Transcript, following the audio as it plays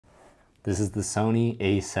This is the Sony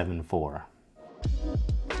A7IV.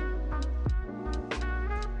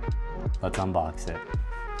 Let's unbox it.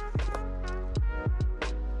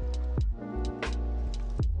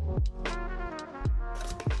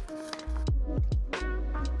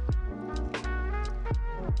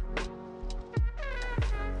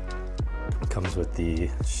 It comes with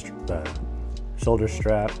the shoulder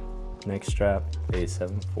strap, neck strap,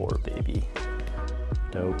 A7IV baby.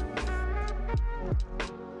 Dope.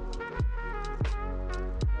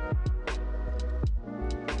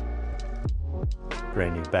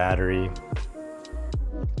 Brand new battery,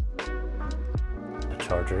 a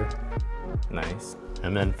charger, nice.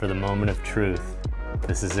 And then for the moment of truth,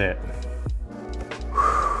 this is it.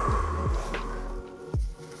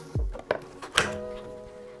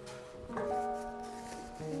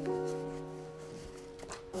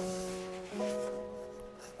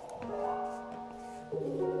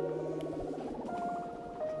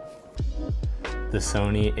 The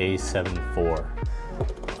Sony A7IV.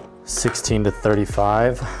 16 to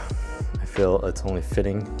 35. I feel it's only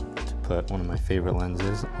fitting to put one of my favorite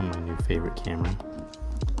lenses on my new favorite camera.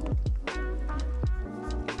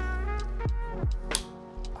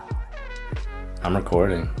 I'm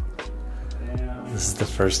recording. Damn. This is the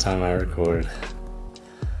first time I record.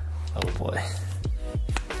 Oh boy.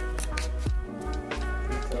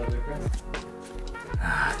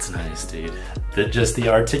 Ah, it's nice, dude. Just the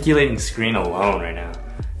articulating screen alone right now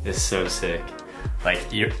is so sick.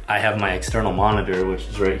 Like, I have my external monitor, which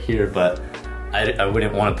is right here, but I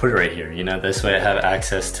wouldn't want to put it right here, you know? This way I have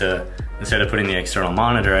access to, instead of putting the external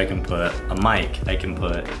monitor, I can put a mic, I can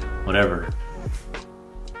put whatever.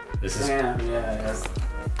 This is... Damn, yeah, yes.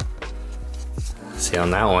 See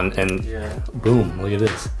on that one, and yeah. Boom, look at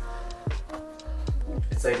this.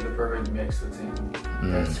 It's like the perfect mix between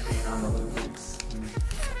that screen on the Lumix.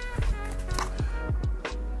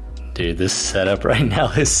 Dude, this setup right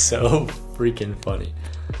now is so freaking funny.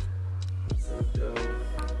 So dope.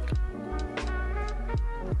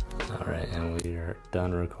 All right, and we are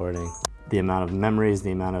done recording. The amount of memories,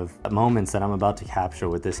 the amount of moments that I'm about to capture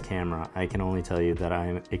with this camera, I can only tell you that I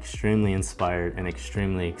am extremely inspired and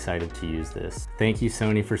extremely excited to use this. Thank you,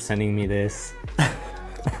 Sony, for sending me this.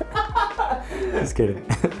 Just kidding.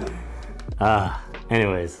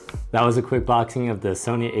 Anyways, that was a quick boxing of the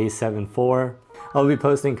Sony A7IV. I'll be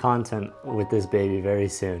posting content with this baby very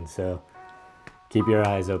soon, so keep your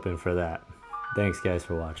eyes open for that. Thanks guys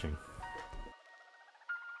for watching.